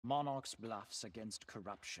Monarch's bluffs against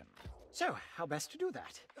corruption. So, how best to do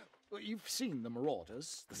that? Well, you've seen the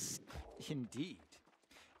Marauders. Indeed.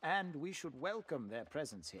 And we should welcome their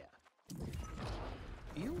presence here.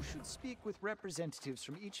 You should speak with representatives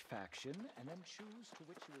from each faction, and then choose to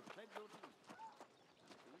which you will pledge your allegiance.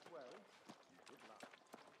 Choose well, and good luck.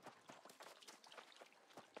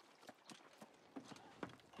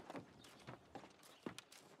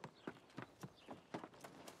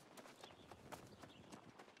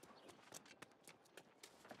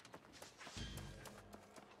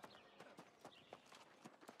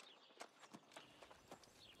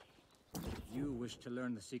 You wish to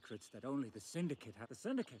learn the secrets that only the Syndicate have. The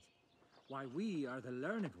Syndicate? Why, we are the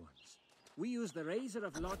learned ones. We use the razor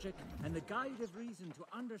of logic and the guide of reason to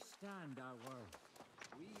understand our world.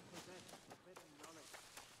 We possess forbidden knowledge,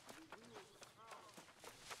 and we wield the power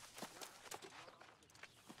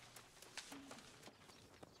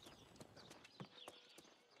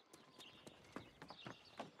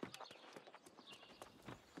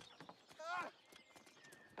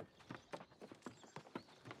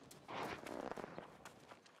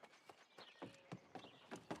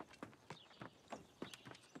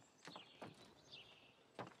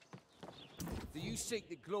Do you seek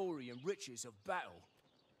the glory and riches of battle?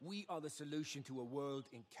 We are the solution to a world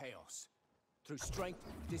in chaos. Through strength,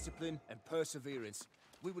 discipline, and perseverance,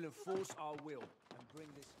 we will enforce our will and bring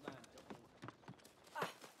this land to order.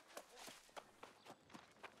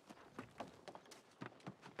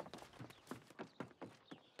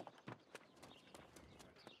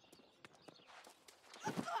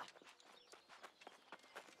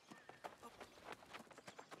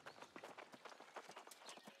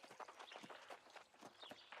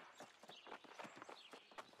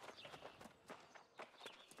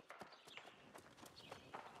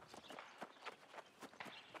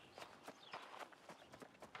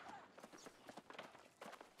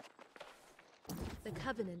 The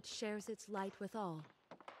Covenant shares its light with all,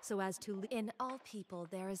 so as to in all people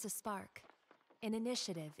there is a spark, an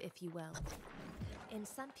initiative, if you will. In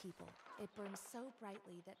some people, it burns so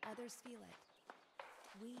brightly that others feel it.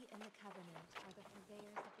 We in the Covenant are the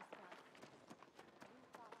purveyors of the spark.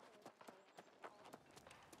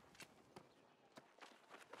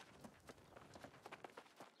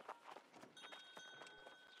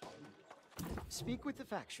 Speak with the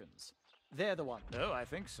factions. They're the one. Oh, I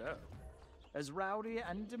think so. As rowdy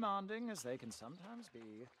and demanding as they can sometimes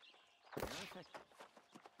be, they're effective.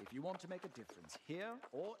 If you want to make a difference here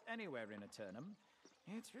or anywhere in Eternum,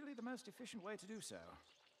 it's really the most efficient way to do so.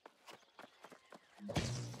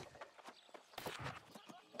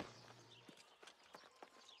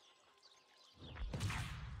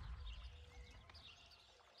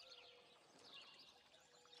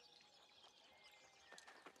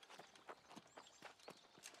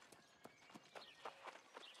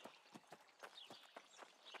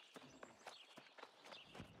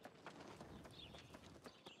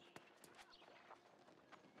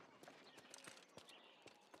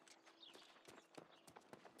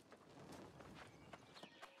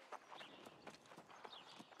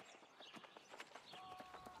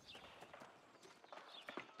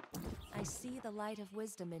 I see the light of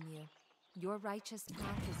wisdom in you. Your righteous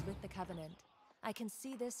path is with the Covenant. I can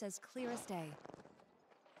see this as clear as day.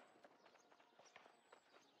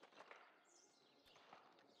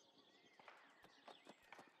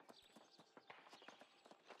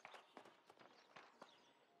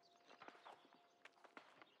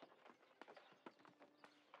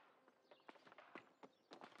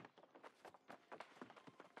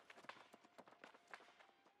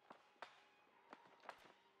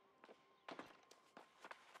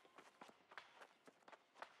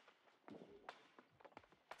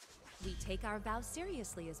 We take our vows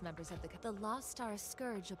seriously as members of the Lost are a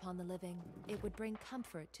scourge upon the living. It would bring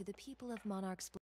comfort to the people of Monarch's